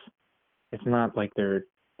face. It's not like they're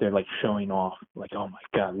showing off, oh my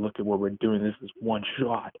God, look at what we're doing. This is one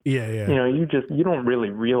shot. Yeah. You don't really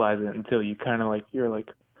realize it until you kind of you're like,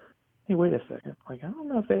 hey, wait a second. I don't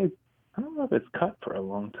know if it's cut for a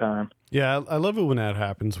long time. Yeah, I love it when that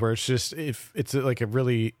happens, where it's just, if it's a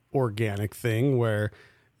really organic thing where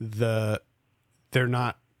they're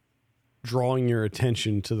not drawing your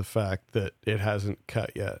attention to the fact that it hasn't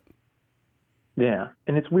cut yet. Yeah,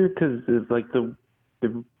 and it's weird because it's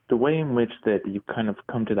the way in which that you kind of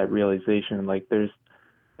come to that realization,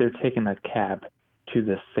 they're taking a cab to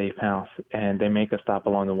this safe house and they make a stop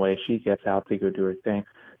along the way. She gets out to go do her thing.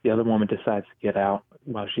 The other woman decides to get out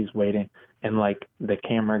while she's waiting, and the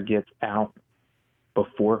camera gets out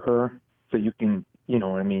before her, so you can,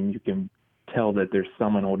 you can tell that there's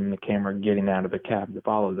someone holding the camera getting out of the cab to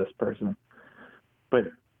follow this person. But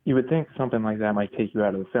you would think something like that might take you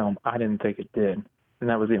out of the film. I didn't think it did. And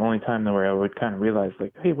that was the only time where I would kind of realize,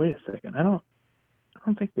 hey, wait a second, I don't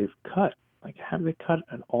think they've cut. Have they cut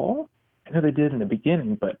at all? I know they did in the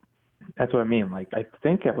beginning, but that's what I mean. I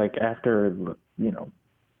think after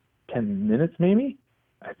 10 minutes maybe.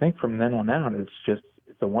 I think from then on out, it's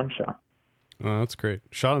a one shot. Oh, that's great.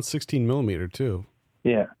 Shot on 16 millimeter too.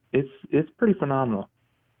 Yeah, it's pretty phenomenal.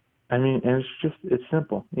 I mean, and it's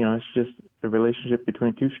simple. It's just a relationship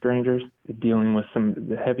between two strangers dealing with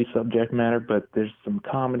the heavy subject matter, but there's some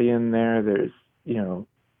comedy in there. There's a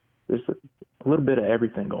little bit of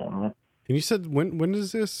everything going on. And you said, when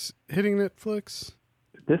is this hitting Netflix?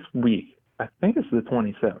 This week. I think it's the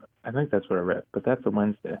 27th. I think that's what I read, but that's a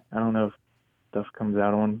Wednesday. I don't know if stuff comes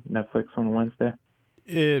out on Netflix on Wednesday.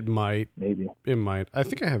 It might. Maybe. It might. I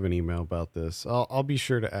think I have an email about this. I'll be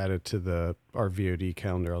sure to add it to our VOD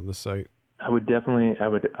calendar on the site. I would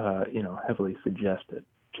heavily suggest it,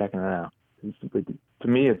 checking it out. To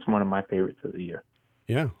me, it's one of my favorites of the year.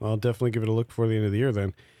 Yeah, I'll definitely give it a look before the end of the year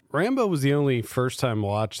then. Rambo was the only first-time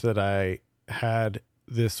watch that I had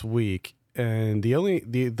this week, and the only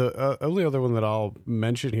other one that I'll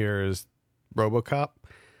mention here is RoboCop.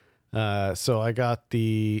 So I got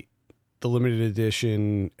the limited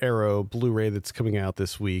edition Arrow Blu-ray that's coming out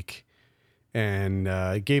this week, and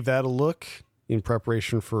I gave that a look in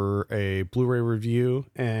preparation for a Blu-ray review.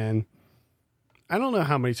 And I don't know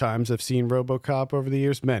how many times I've seen RoboCop over the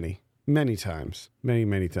years. Many times.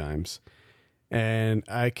 And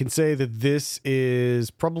I can say that this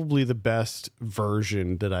is probably the best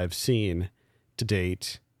version that I've seen to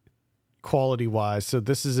date, quality-wise. So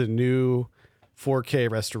this is a new 4K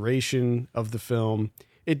restoration of the film.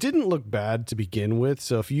 It didn't look bad to begin with.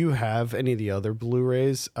 So if you have any of the other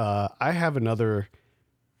Blu-rays, I have another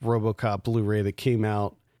RoboCop Blu-ray that came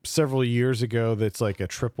out several years ago that's like a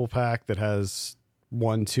triple pack that has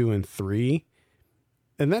 1, 2, and 3.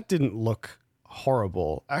 And that didn't look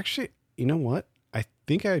horrible. Actually, you know what? I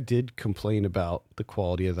think I did complain about the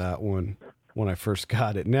quality of that one when I first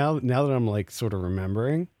got it. Now that I'm like sort of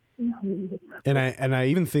remembering. And I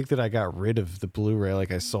even think that I got rid of the Blu-ray,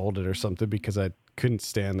 like I sold it or something because I couldn't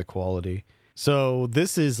stand the quality. So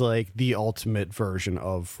this is like the ultimate version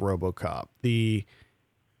of RoboCop. The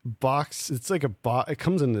box, it's like it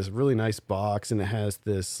comes in this really nice box, and it has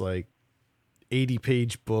this like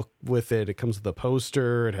 80-page book with it. It comes with a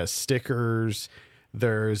poster. It has stickers.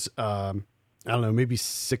 There's I don't know, maybe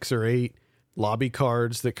 6 or 8 lobby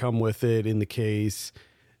cards that come with it in the case.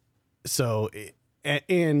 So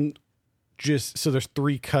and just so there's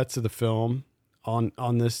 3 cuts of the film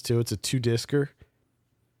on this too. It's a 2-discer.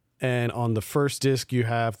 And on the first disc, you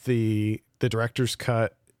have the director's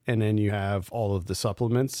cut, and then you have all of the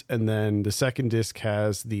supplements. And then the second disc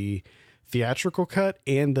has the theatrical cut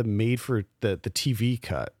and the made for the TV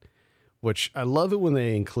cut, which I love it when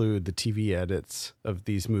they include the TV edits of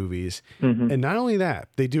these movies. Mm-hmm. And not only that,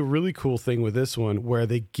 they do a really cool thing with this one where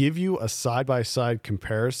they give you a side-by-side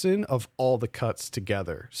comparison of all the cuts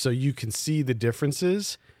together. So you can see the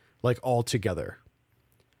differences like all together.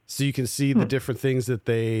 So you can see the different things that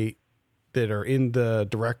are in the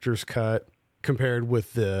director's cut compared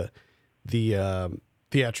with the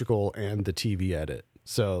theatrical and the TV edit.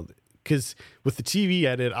 So, because with the TV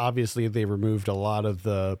edit, obviously they removed a lot of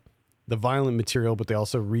the violent material, but they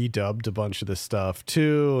also redubbed a bunch of the stuff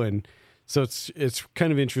too. And so it's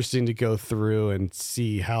kind of interesting to go through and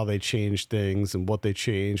see how they changed things and what they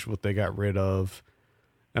changed, what they got rid of,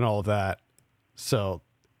 and all of that. So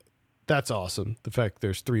that's awesome. The fact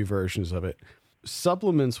there's 3 versions of it.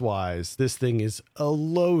 Supplements wise, this thing is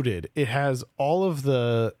loaded. It has all of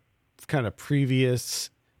the kind of previous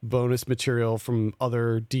bonus material from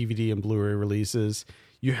other DVD and Blu-ray releases.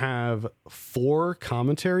 You have 4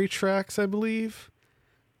 commentary tracks, I believe.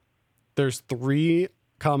 There's 3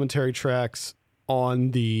 commentary tracks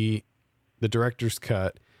on the director's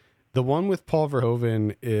cut. The one with Paul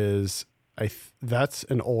Verhoeven is that's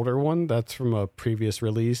an older one. That's from a previous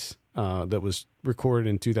release that was recorded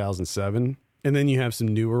in 2007. And then you have some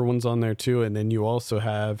newer ones on there too. And then you also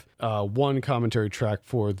have 1 commentary track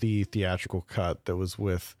for the theatrical cut that was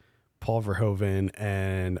with Paul Verhoeven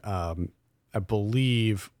and I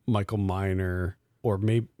believe Michael Miner or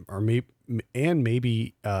maybe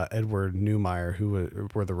Edward Neumeier, who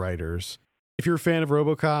were the writers. If you're a fan of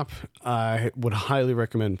RoboCop, I would highly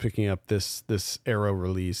recommend picking up this Arrow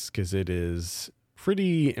release because it is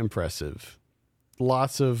pretty impressive.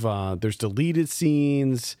 Lots of there's deleted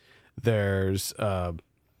scenes. There's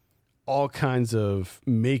all kinds of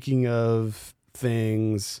making of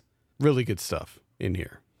things. Really good stuff in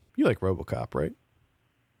here. You like RoboCop, right?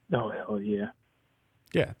 Oh, hell yeah.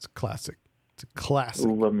 Yeah, it's a classic. It's a classic.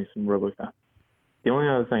 Ooh, love me some RoboCop. The only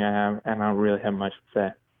other thing I have, and I don't really have much to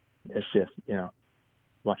say, is just,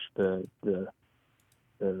 watch the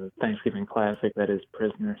Thanksgiving classic that is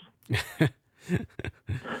Prisoners.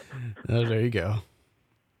 Oh, there you go.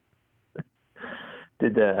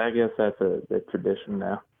 I guess that's the tradition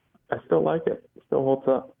now. I still like it. It still holds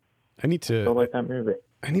up. Still like that movie.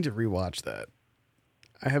 I need to rewatch that.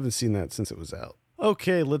 I haven't seen that since it was out.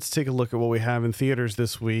 Okay, let's take a look at what we have in theaters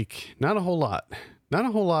this week. Not a whole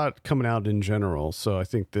lot coming out in general. So I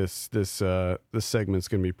think this segment's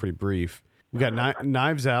going to be pretty brief. We got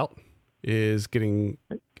Knives Out is getting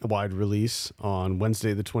a wide release on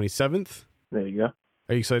Wednesday the 27th. There you go.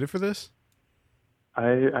 Are you excited for this?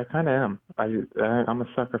 I kind of am. I'm a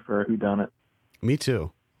sucker for a whodunit. Me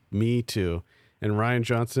too. And Rian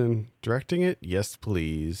Johnson directing it? Yes,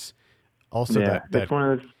 please. Also, yeah, that one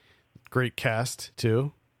of those, great cast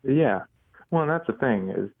too. Yeah. Well, and that's the thing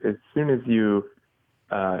is, as soon as you,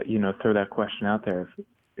 throw that question out there,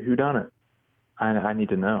 whodunit? I need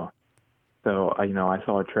to know. So, I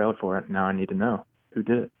saw a trailer for it. Now I need to know who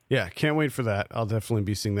did it. Yeah, can't wait for that. I'll definitely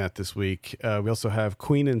be seeing that this week. We also have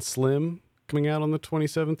Queen and Slim coming out on the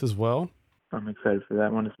 27th as well. I'm excited for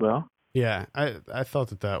that one as well. Yeah, I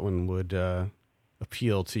thought that one would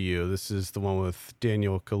appeal to you. This is the one with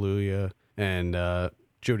Daniel Kaluuya and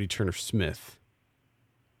Jodie Turner-Smith.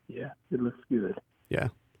 Yeah, it looks good. Yeah,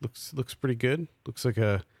 looks pretty good. Looks like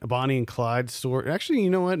a Bonnie and Clyde story. Actually, you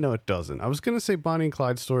know what? No, it doesn't. I was going to say Bonnie and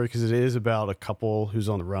Clyde story because it is about a couple who's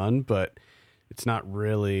on the run, but it's not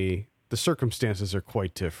really. The circumstances are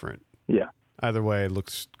quite different. Yeah. Either way, it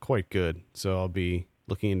looks quite good. So I'll be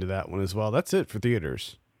looking into that one as well. That's it for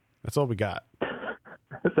theaters. That's all we got.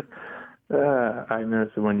 I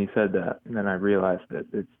noticed when you said that, and then I realized that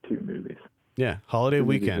it's 2 movies. Yeah, holiday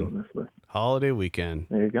weekend. Holiday weekend.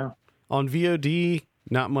 There you go. On VOD,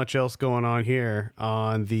 not much else going on here.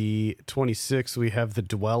 On the 26th, we have The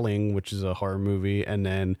Dwelling, which is a horror movie. And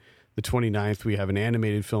then the 29th, we have an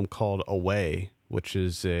animated film called Away, which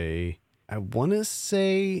is I want to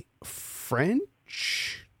say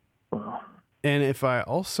French Wow. And if I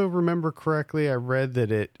also remember correctly, I read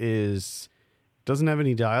that it doesn't have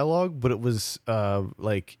any dialogue, but it was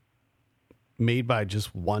like made by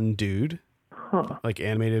just one dude, like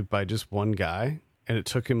animated by just one guy, and it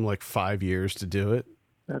took him like 5 years to do it.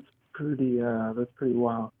 That's pretty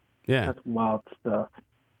wild. Yeah. That's wild stuff.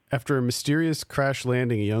 After a mysterious crash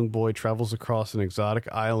landing, a young boy travels across an exotic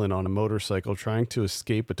island on a motorcycle, trying to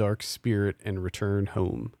escape a dark spirit and return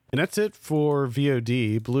home. And that's it for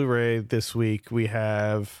VOD. Blu-ray this week, we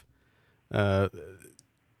have a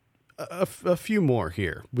few more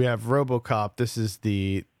here. We have RoboCop. This is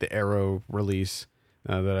the Arrow release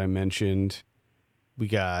that I mentioned. We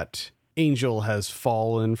got Angel Has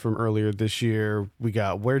Fallen from earlier this year. We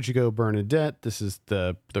got Where'd You Go, Bernadette? This is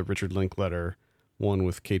the Richard Linklater one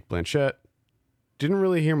with Cate Blanchett. Didn't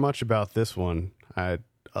really hear much about this one.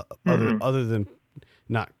 Other than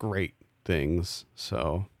not great things.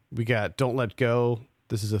 So we got Don't Let Go.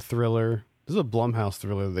 This is a thriller. This is a Blumhouse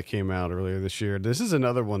thriller that came out earlier this year. This is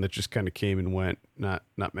another one that just kind of came and went. Not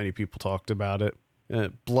many people talked about it.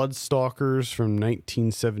 Bloodstalkers from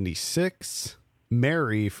 1976.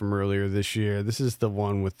 Mary from earlier this year. This is the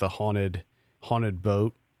one with the haunted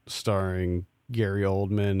boat starring Gary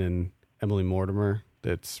Oldman and Emily Mortimer.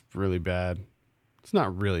 That's really bad. It's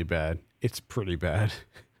not really bad. It's pretty bad.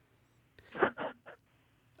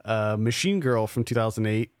 Machine Girl from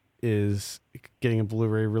 2008 is getting a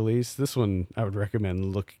Blu-ray release. This one I would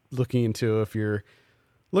recommend looking into if you're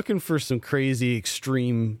looking for some crazy,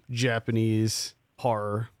 extreme Japanese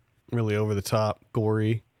horror, really over the top,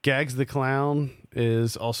 gory. Gags the Clown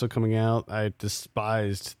is also coming out. I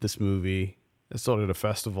despised this movie. I saw it at a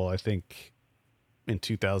festival, I think, in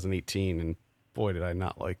 2018, and boy, did I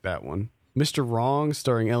not like that one. Mr. Wrong,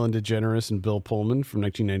 starring Ellen DeGeneres and Bill Pullman from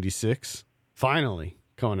 1996. Finally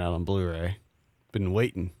coming out on Blu-ray. Been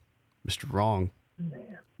waiting. Mr. Wrong.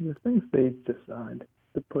 Man, the things they decide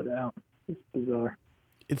to put out is bizarre.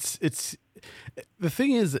 It's the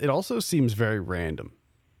thing is, it also seems very random.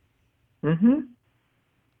 Mm-hmm.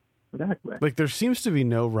 Exactly. Like there seems to be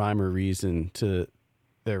no rhyme or reason to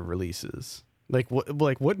their releases. Like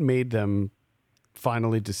what made them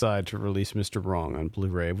finally decide to release Mr. Wrong on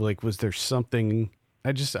Blu-ray? Like, was there something?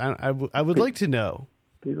 I would like to know.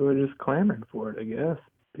 People are just clamoring for it, I guess.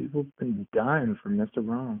 People have been dying for Mr.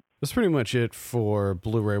 Wrong. That's pretty much it for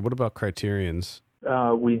Blu-ray. What about Criterion's?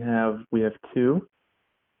 We have two.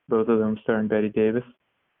 Both of them starring Bette Davis.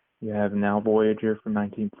 We have Now Voyager from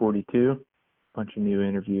 1942, a bunch of new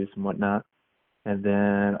interviews and whatnot, and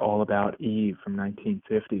then All About Eve from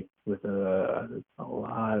 1950 with a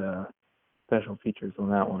lot of special features on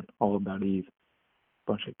that one. All About Eve,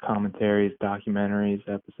 a bunch of commentaries, documentaries,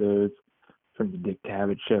 episodes from the Dick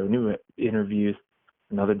Cavett Show, new interviews,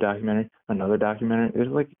 another documentary.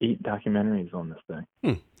 There's like 8 documentaries on this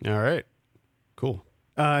thing. All right, cool.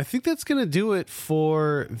 I think that's going to do it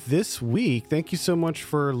for this week. Thank you so much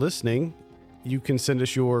for listening. You can send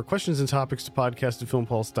us your questions and topics to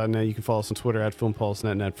podcast@filmpulse.net. You can follow us on Twitter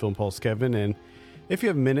 @filmpulse.net and @filmpulsekevin. And if you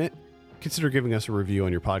have a minute, consider giving us a review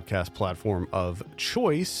on your podcast platform of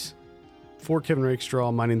choice. For Kevin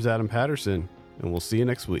Rakestraw, my name's Adam Patterson, and we'll see you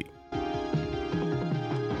next week.